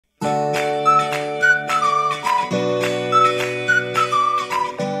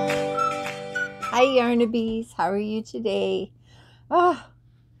Barnabies, how are you today?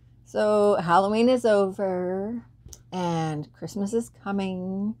 So Halloween is over and Christmas is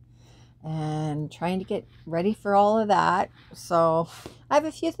coming and trying to get ready for all of that. So I have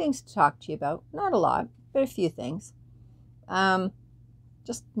a few things to talk to you about. Not a lot, but a few things.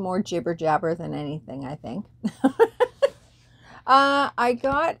 Just more jibber jabber than anything, I think. I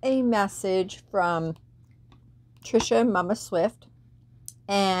got a message from Trisha Mama Swift,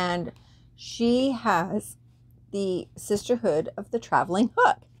 and she has the Sisterhood of the Traveling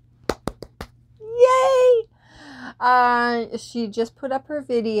Hook. Yay! She just put up her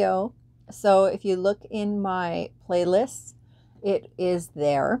video, so if you look in my playlists, it is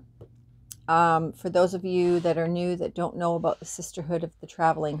there. For those of you that are new that don't know about the Sisterhood of the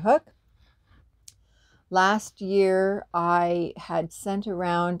Traveling Hook, last year I had sent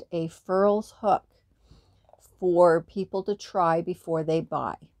around a furls hook for people to try before they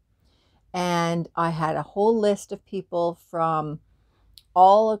buy. And I had a whole list of people from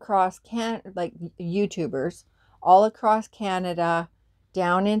all across Canada, like YouTubers, all across Canada,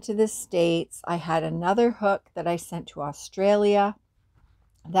 down into the States. I had another hook that I sent to Australia.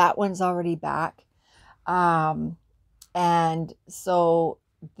 That one's already back. And so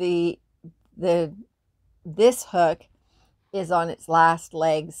this hook is on its last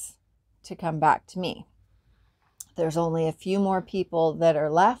legs to come back to me. There's only a few more people that are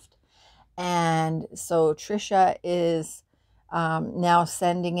left. And so Trisha is now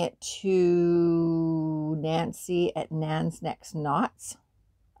sending it to Nancy at Nan's Next Knots,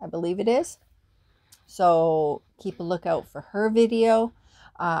 I believe it is. So keep a lookout for her video.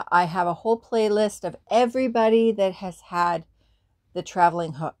 I have a whole playlist of everybody that has had the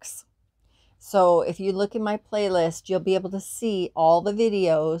traveling hooks. So if you look in my playlist, you'll be able to see all the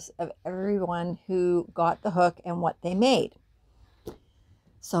videos of everyone who got the hook and what they made.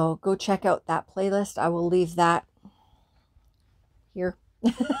 So go check out that playlist. I will leave that here.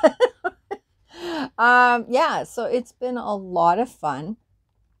 Yeah, so it's been a lot of fun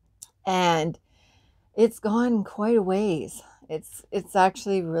and it's gone quite a ways. It's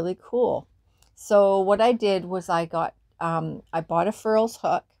actually really cool. So what I did was I bought a furls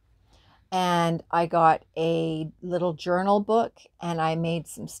hook, and I got a little journal book, and I made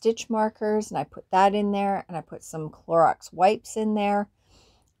some stitch markers, and I put that in there, and I put some Clorox wipes in there,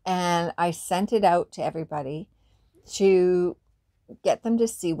 and I sent it out to everybody to get them to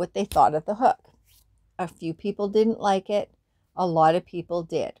see what they thought of the hook. A few people didn't like it. A lot of people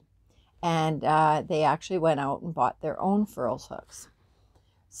did. And they actually went out and bought their own furls hooks.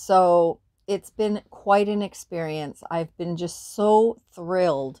 So it's been quite an experience. I've been just so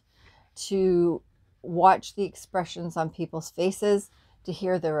thrilled to watch the expressions on people's faces, to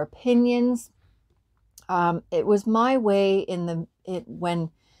hear their opinions. It was my way when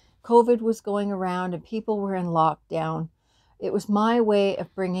COVID was going around and people were in lockdown. It was my way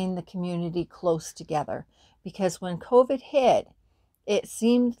of bringing the community close together, because when COVID hit, it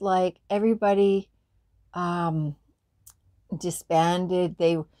seemed like everybody disbanded.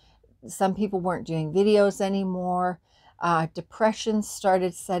 Some people weren't doing videos anymore. Depression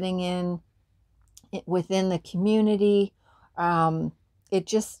started setting in within the community.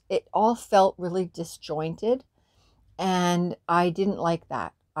 It all felt really disjointed, and I didn't like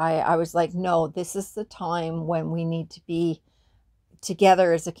that. I was like, no, this is the time when we need to be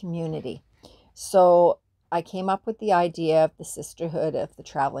together as a community. So I came up with the idea of the Sisterhood of the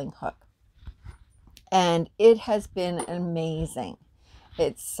Traveling Hook, and it has been amazing.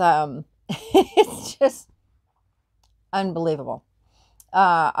 It's it's just unbelievable.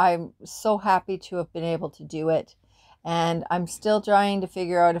 I'm so happy to have been able to do it, and I'm still trying to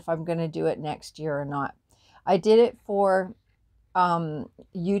figure out if I'm going to do it next year or not. I did it for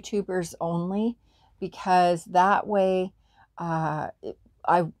YouTubers only, because that way I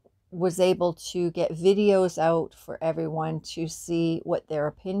was able to get videos out for everyone to see what their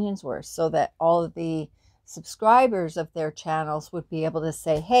opinions were, so that all of the subscribers of their channels would be able to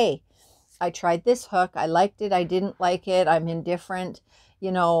say, hey, I tried this hook, I liked it, I didn't like it, I'm indifferent,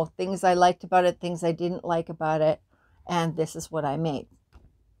 you know, things I liked about it, things I didn't like about it, and this is what I made.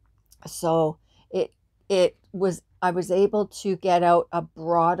 So I was able to get out a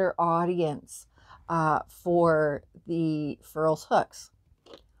broader audience for the furls hooks.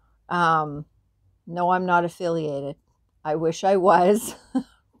 No, I'm not affiliated. I wish I was,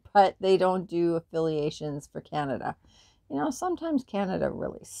 but they don't do affiliations for Canada. You know, sometimes Canada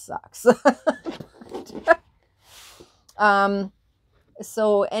really sucks.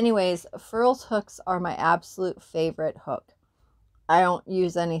 So anyways, furls hooks are my absolute favorite hook. I don't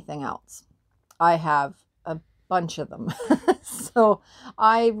use anything else. I have a bunch of them. So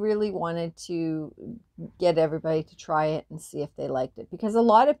I really wanted to get everybody to try it and see if they liked it, because a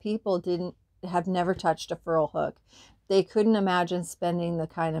lot of people have never touched a furl hook. They couldn't imagine spending the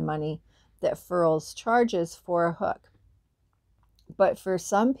kind of money that Furls charges for a hook. But for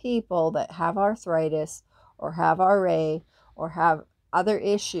some people that have arthritis or have RA or have other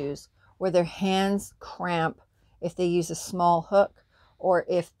issues where their hands cramp if they use a small hook, or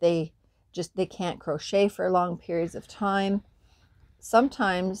if they can't crochet for long periods of time,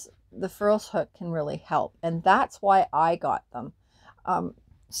 sometimes the Furls hook can really help. And that's why I got them.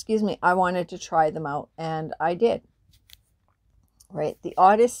 Excuse me, I wanted to try them out, and I did. Right, the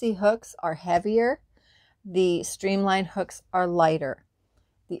Odyssey hooks are heavier. The Streamline hooks are lighter.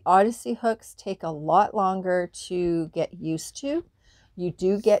 The Odyssey hooks take a lot longer to get used to. You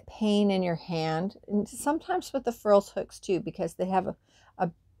do get pain in your hand, and sometimes with the Furls hooks too, because they have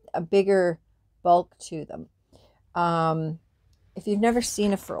a bigger bulk to them. If you've never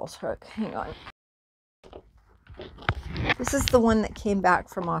seen a Furls hook, hang on. This is the one that came back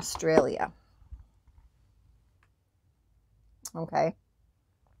from Australia. Okay.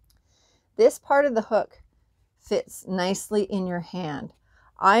 This part of the hook fits nicely in your hand.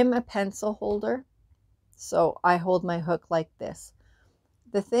 I'm a pencil holder, so I hold my hook like this.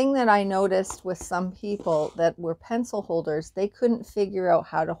 The thing that I noticed with some people that were pencil holders, they couldn't figure out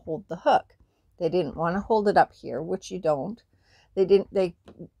how to hold the hook. They didn't want to hold it up here, which you don't.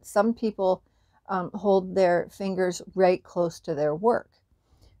 Some people hold their fingers right close to their work,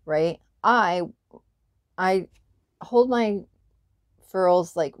 right? I hold my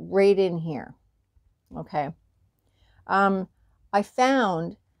furls like right in here. Okay. I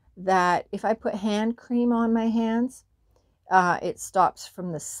found that if I put hand cream on my hands, it stops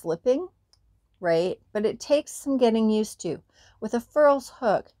from the slipping, right? But it takes some getting used to. With a Furls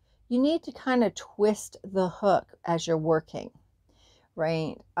hook, you need to kind of twist the hook as you're working,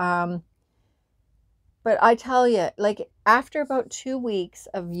 right? But I tell you, like after about 2 weeks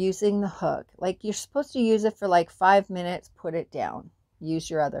of using the hook, like you're supposed to use it for like 5 minutes, put it down, use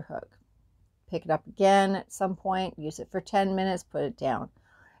your other hook, pick it up again at some point, use it for 10 minutes, put it down,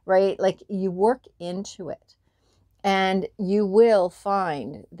 right? Like you work into it. And you will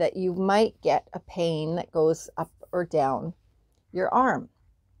find that you might get a pain that goes up or down your arm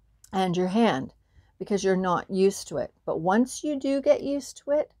and your hand because you're not used to it. But once you do get used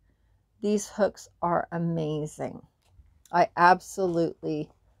to it, these hooks are amazing. I absolutely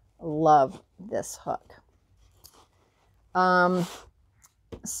love this hook.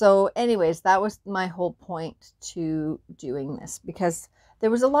 So anyways, that was my whole point to doing this, because there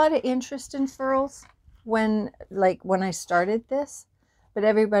was a lot of interest in Furls when I started this, but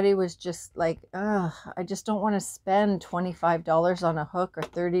everybody was just like, ugh, I just don't want to spend $25 on a hook or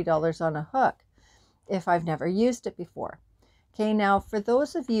 $30 on a hook if I've never used it before. Okay, now for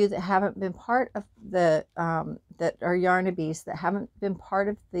those of you that haven't been part of the, that are Yarnabees, that haven't been part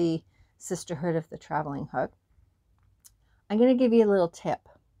of the Sisterhood of the Traveling Hook, I'm going to give you a little tip.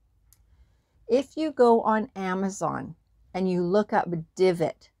 If you go on Amazon and you look up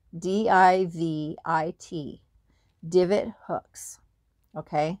Divot, D-I-V-I-T, Divot hooks,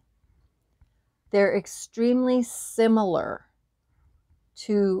 okay? They're extremely similar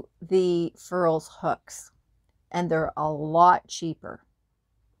to the Furls hooks, and they're a lot cheaper,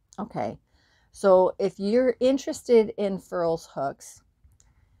 okay? So if you're interested in Furls hooks,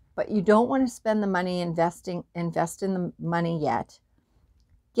 but you don't want to spend the money invest in the money yet,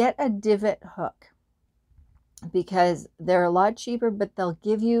 get a Divot hook, because they're a lot cheaper, but they'll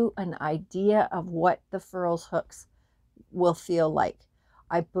give you an idea of what the Furls hooks will feel like.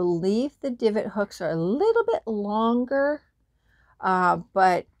 I believe the Divot hooks are a little bit longer,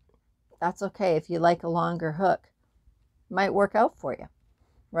 but that's okay. If you like a longer hook, might work out for you,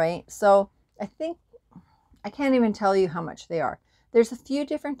 right? So I think, I can't even tell you how much they are. There's a few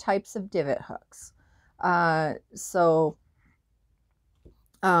different types of Divot hooks.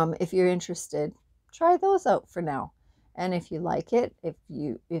 If you're interested, try those out for now. And if you like it, if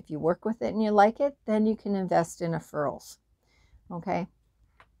you work with it and you like it, then you can invest in a Furls. Okay,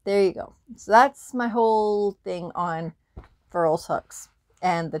 there you go. So that's my whole thing on Furls hooks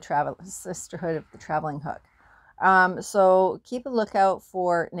and the Sisterhood of the Traveling Hook. So keep a lookout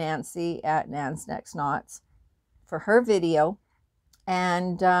for Nancy at Nan's Next Knots for her video.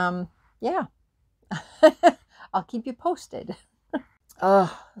 And yeah, I'll keep you posted.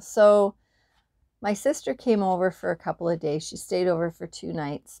 So my sister came over for a couple of days. She stayed over for 2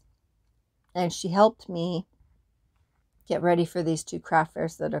 nights, and she helped me get ready for these 2 craft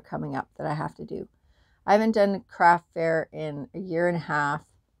fairs that are coming up that I have to do. I haven't done a craft fair in a year and a half,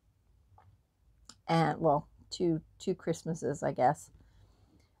 and well, two Christmases, I guess.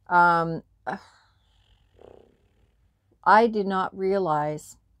 I did not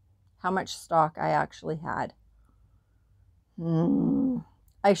realize how much stock I actually had.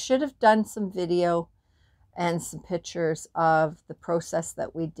 I should have done some video and some pictures of the process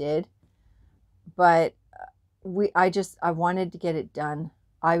that we did, but I wanted to get it done.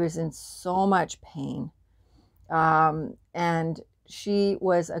 I was in so much pain. And she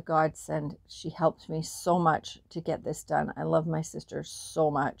was a godsend. She helped me so much to get this done. I love my sister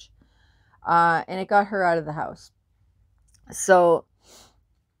so much. And it got her out of the house. So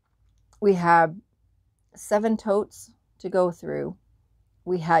we have 7 totes to go through.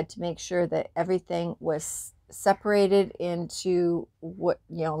 We had to make sure that everything was separated into what,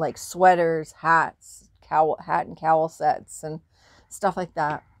 like sweaters, hats, hat and cowl sets and stuff like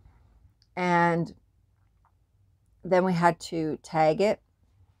that. And then we had to tag it,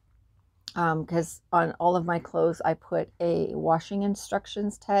 because on all of my clothes I put a washing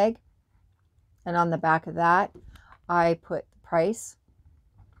instructions tag, and on the back of that I put the price.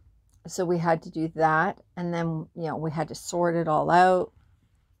 So we had to do that, and then we had to sort it all out.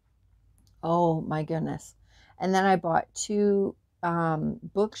 Oh my goodness. And then I bought 2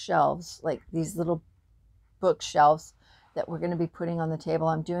 bookshelves, like these little bookshelves that we're going to be putting on the table.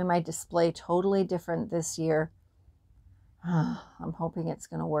 I'm doing my display totally different this year. I'm hoping it's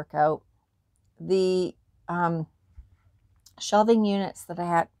going to work out. The shelving units that I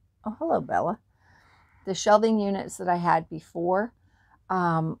had, oh hello Bella, the shelving units that I had before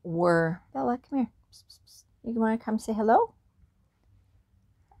were, Bella, come here, you want to come say hello?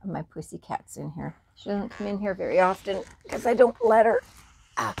 My pussy cat's in here. She doesn't come in here very often because I don't let her.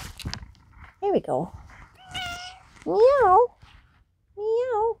 Here we go. Meow,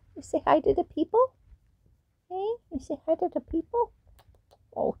 meow. You say hi to the people. Hey, you say hi to the people?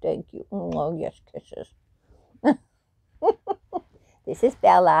 Oh, thank you. Oh, yes, kisses. This is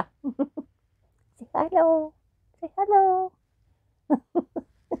Bella. Say hello. Say hello.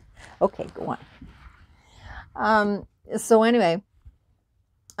 Okay, go on. So anyway,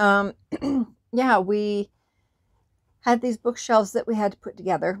 yeah, we had these bookshelves that we had to put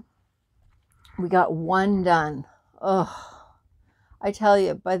together. We got 1 done. Oh, I tell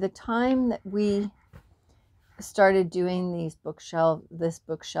you, by the time that we started doing this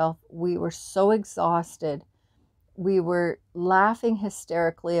bookshelf, we were so exhausted. We were laughing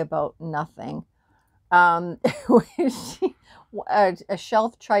hysterically about nothing. A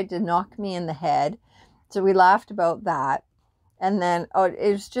shelf tried to knock me in the head, so we laughed about that. And then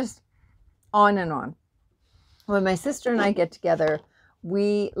it was just on and on. When my sister and I get together,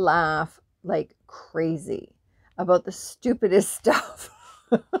 we laugh like crazy about the stupidest stuff.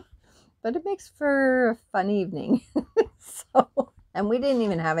 But it makes for a fun evening. And we didn't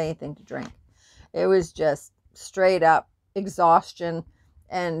even have anything to drink. It was just straight up exhaustion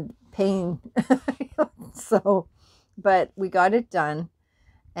and pain. But we got it done.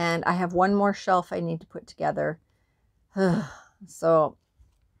 And I have 1 more shelf I need to put together. But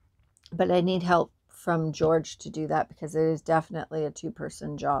I need help from George to do that, because it is definitely a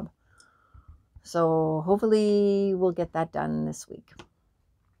 2-person job. So hopefully we'll get that done this week.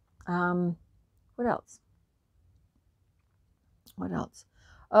 What else?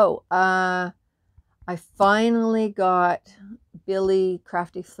 Oh, I finally got Billy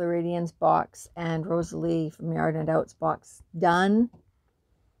Crafty Floridian's box and Rosalie from Yard and Out's box done.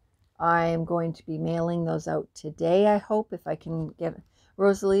 I'm going to be mailing those out today, I hope, if I can get.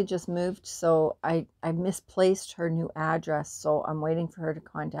 Rosalie just moved, so I misplaced her new address, so I'm waiting for her to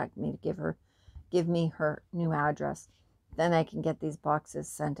contact me to give me her new address. Then I can get these boxes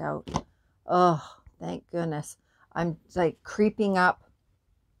sent out. Oh, thank goodness. I'm like creeping up.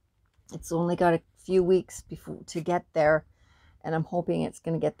 It's only got a few weeks to get there, and I'm hoping it's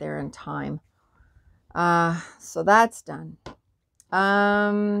going to get there in time. So that's done.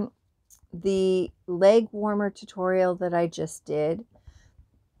 The leg warmer tutorial that I just did,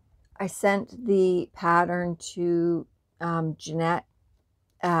 I sent the pattern to Jeanette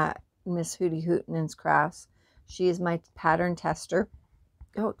at Miss Hootie Hootenan's Crafts. She is my pattern tester.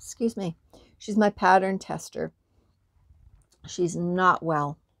 Oh, excuse me. She's my pattern tester. She's not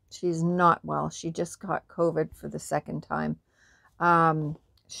well. She's not well. She just got COVID for the 2nd time. I'm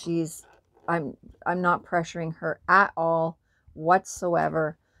not pressuring her at all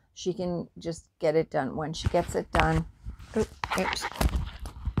whatsoever. She can just get it done. When she gets it done, oops.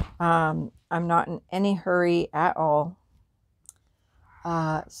 I'm not in any hurry at all.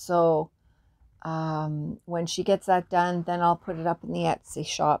 When she gets that done, then I'll put it up in the Etsy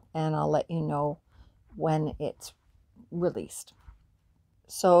shop and I'll let you know when it's released.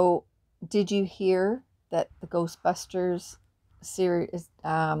 So, did you hear that the Ghostbusters series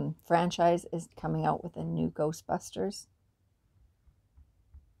franchise is coming out with a new Ghostbusters.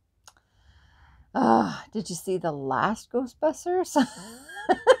 Did you see the last Ghostbusters?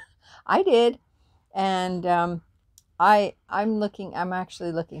 I did, and I'm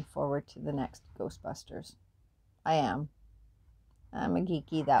actually looking forward to the next Ghostbusters. I am. I'm a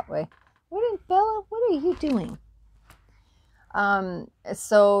geeky that way. Bella, what are you doing?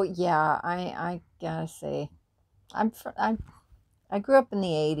 So yeah, I gotta say, I grew up in the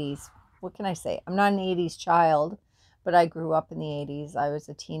 80s. What can I say? I'm not an 80s child, but I grew up in the 80s. I was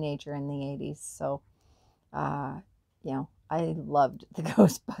a teenager in the 80s. So, you know, I loved the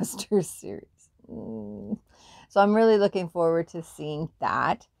Ghostbusters series. So I'm really looking forward to seeing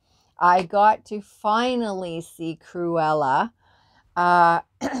that. I got to finally see Cruella.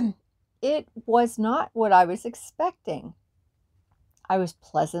 It was not what I was expecting. I was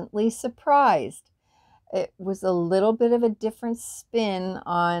pleasantly surprised. It was a little bit of a different spin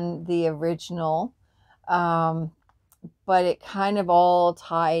on the original, but it kind of all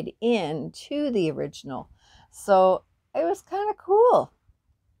tied in to the original. So it was kind of cool.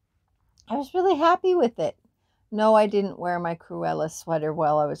 I was really happy with it. No, I didn't wear my Cruella sweater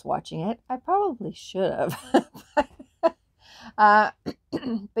while I was watching it. I probably should have.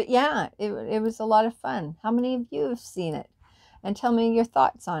 But yeah, it was a lot of fun. How many of you have seen it? And tell me your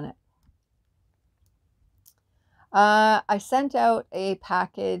thoughts on it. I sent out a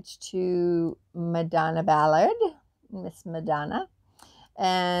package to Madonna Ballard, Miss Madonna,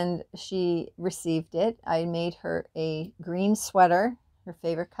 and she received it. I made her a green sweater. Her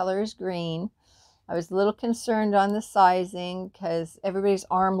favorite color is green. I was a little concerned on the sizing because everybody's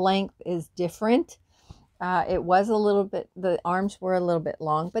arm length is different. It was a little bit, the arms were a little bit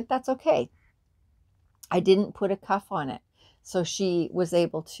long, but that's okay. I didn't put a cuff on it. So she was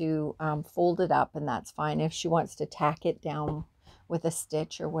able to fold it up, and that's fine. If she wants to tack it down with a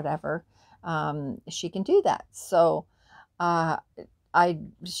stitch or whatever, she can do that. So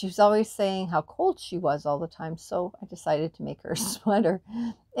she was always saying how cold she was all the time. So I decided to make her a sweater,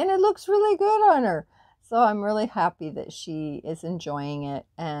 and it looks really good on her. So I'm really happy that she is enjoying it.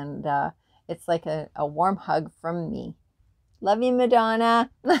 And it's like a warm hug from me. Love you, Madonna.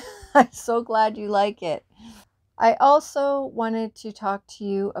 I'm so glad you like it. I also wanted to talk to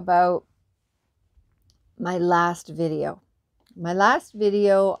you about my last video. My last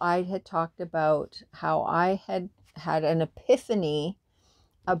video, I had talked about how I had had an epiphany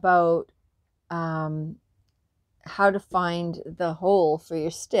about how to find the hole for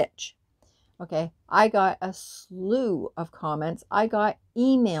your stitch. Okay, I got a slew of comments. I got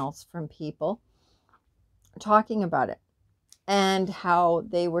emails from people talking about it and how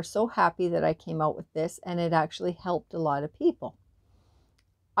they were so happy that I came out with this, and it actually helped a lot of people.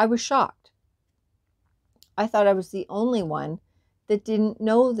 I was shocked. I thought I was the only one that didn't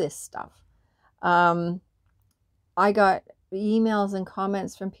know this stuff. I got emails and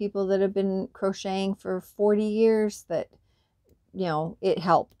comments from people that have been crocheting for 40 years that, you know, it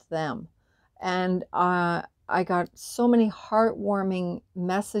helped them. And I got so many heartwarming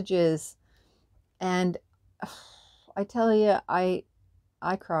messages, and I tell you, I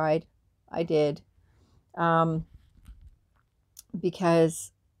cried. I did.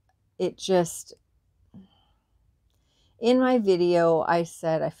 Because it just, in my video, I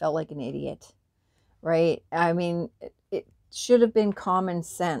said I felt like an idiot, right? I mean, it should have been common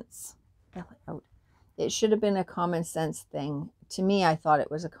sense. It should have been a common sense thing. To me, I thought it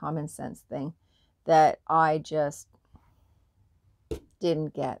was a common sense thing that I just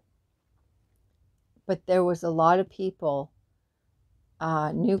didn't get. But there was a lot of people,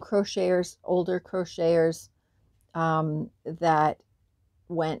 new crocheters, older crocheters, that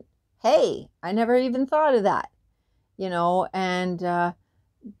went, hey, I never even thought of that, you know, and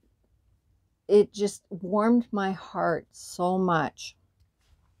it just warmed my heart so much.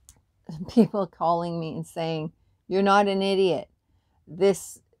 People calling me and saying, you're not an idiot.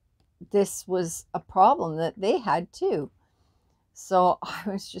 This was a problem that they had too. So I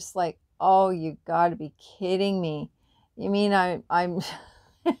was just like, oh, you got to be kidding me. You mean I'm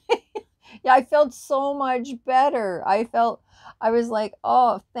yeah, I felt so much better. I was like,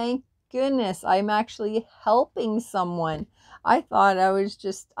 oh, thank goodness I'm actually helping someone. I thought I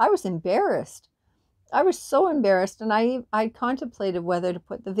was embarrassed. I was so embarrassed, and I contemplated whether to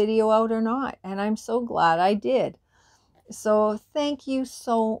put the video out or not, and I'm so glad I did. So thank you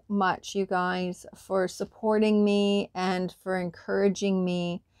so much, you guys, for supporting me and for encouraging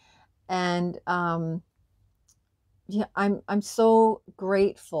me. And yeah, I'm so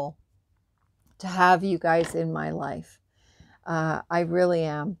grateful to have you guys in my life. I really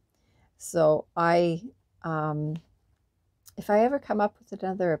am. So I if I ever come up with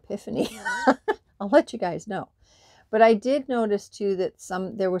another epiphany, I'll let you guys know. But I did notice too that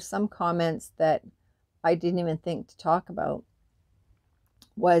there were some comments that I didn't even think to talk about,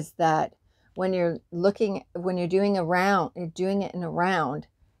 was that when you're doing it in a round,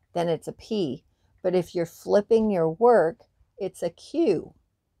 then it's a P. But if you're flipping your work, it's a Q,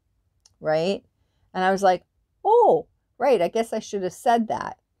 right? And I was like, oh, right, I guess I should have said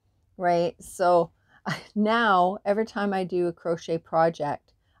that, right? So now every time I do a crochet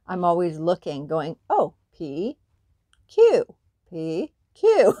project, I'm always looking, going, oh, P, Q, P,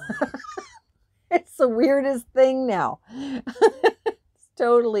 Q. It's the weirdest thing now.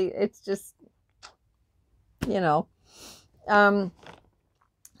 It's just,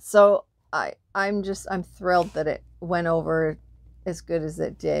 so I'm thrilled that it went over as good as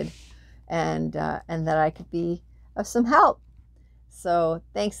it did, and that I could be of some help. So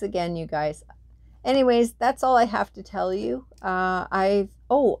thanks again, you guys. Anyways, that's all I have to tell you. I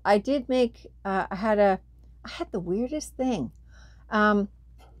did make, I had the weirdest thing.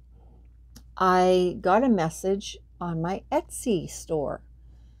 I got a message on my Etsy store,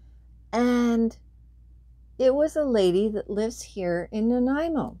 and it was a lady that lives here in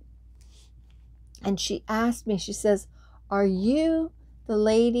Nanaimo. And she asked me, she says, are you the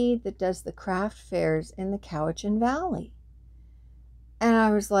lady that does the craft fairs in the Cowichan Valley? And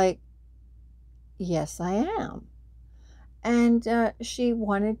I was like, yes, I am. And she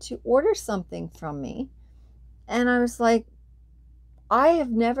wanted to order something from me. And I was like, I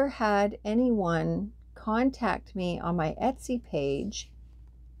have never had anyone contact me on my Etsy page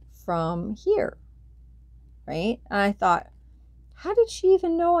from here, right? And I thought, how did she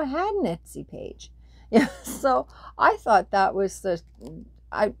even know I had an Etsy page? Yeah, so I thought that was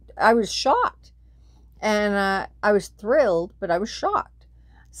I was shocked, and I was thrilled, but I was shocked.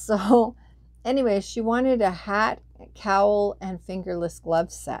 So anyway, she wanted a hat, cowl, and fingerless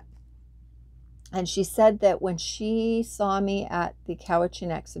glove set. And she said that when she saw me at the Cowichan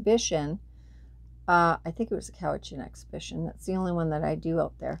exhibition, I think it was a Cowichan exhibition, that's the only one that I do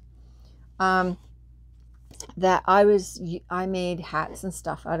out there, that I made hats and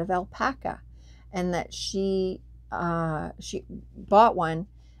stuff out of alpaca, and that she bought one,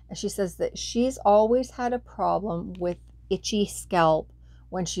 and she says that she's always had a problem with itchy scalp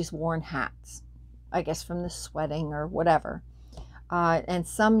when she's worn hats, I guess from the sweating or whatever. And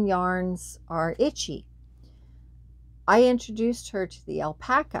some yarns are itchy. I introduced her to the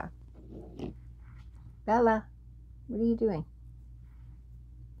alpaca. Bella, what are you doing?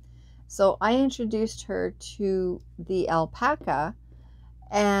 So I introduced her to the alpaca,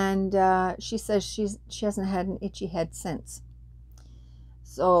 and she says she hasn't had an itchy head since.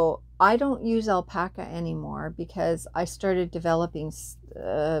 So I don't use alpaca anymore because I started developing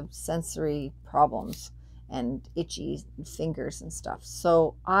sensory problems and itchy fingers and stuff.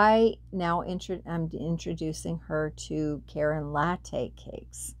 So I now I'm introducing her to Karen latte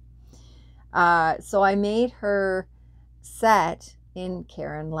cakes. So I made her set in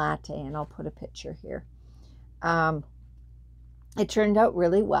Karen latte, and I'll put a picture here. It turned out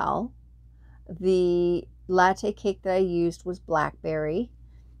really well. The latte cake that I used was blackberry.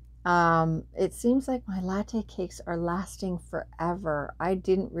 It seems like my latte cakes are lasting forever. I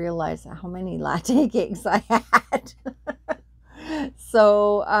didn't realize how many latte cakes I had.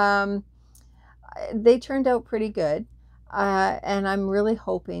 So they turned out pretty good, and I'm really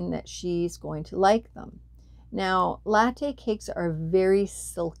hoping that she's going to like them. Now, latte cakes are very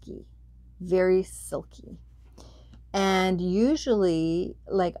silky, and usually,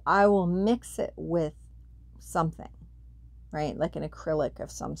 like, I will mix it with something, right, like an acrylic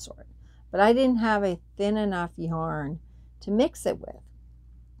of some sort, but I didn't have a thin enough yarn to mix it with,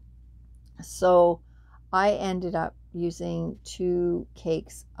 so I ended up using 2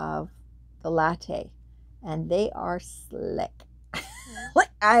 cakes of the latte, and they are slick. Like,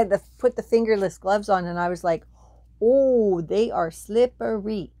 I had to put the fingerless gloves on, and I was like, oh, they are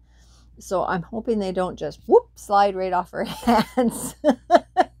slippery. So I'm hoping they don't just whoop slide right off her hands.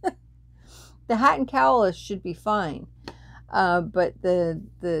 The hat and cowl should be fine, but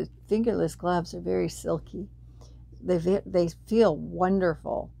the fingerless gloves are very silky. They feel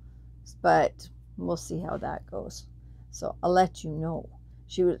wonderful, but we'll see how that goes. So I'll let you know.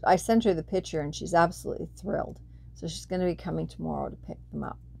 I sent her the picture, and she's absolutely thrilled. So she's going to be coming tomorrow to pick them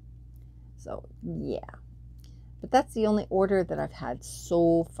up. So yeah, but that's the only order that I've had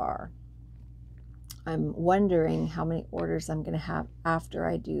so far. I'm wondering how many orders I'm going to have after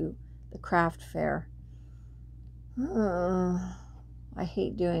I do the craft fair. I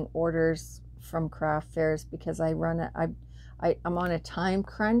hate doing orders from craft fairs because I'm on a time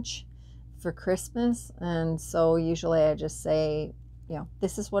crunch for Christmas. And so usually I just say, you know,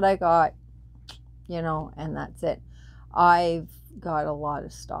 this is what I got, you know, and that's it. I've got a lot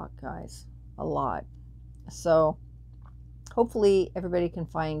of stock, guys, a lot. So hopefully everybody can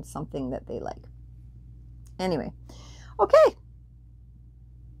find something that they like. Anyway, okay.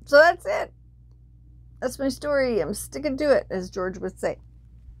 So that's it. That's my story. I'm sticking to it, as George would say.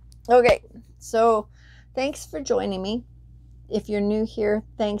 Okay, so thanks for joining me. If you're new here,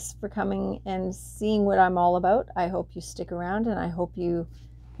 thanks for coming and seeing what I'm all about. I hope you stick around, and I hope you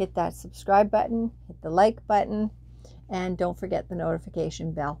hit that subscribe button, hit the like button, and don't forget the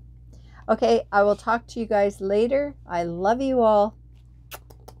notification bell. Okay, I will talk to you guys later. I love you all.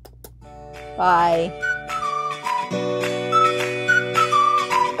 Bye.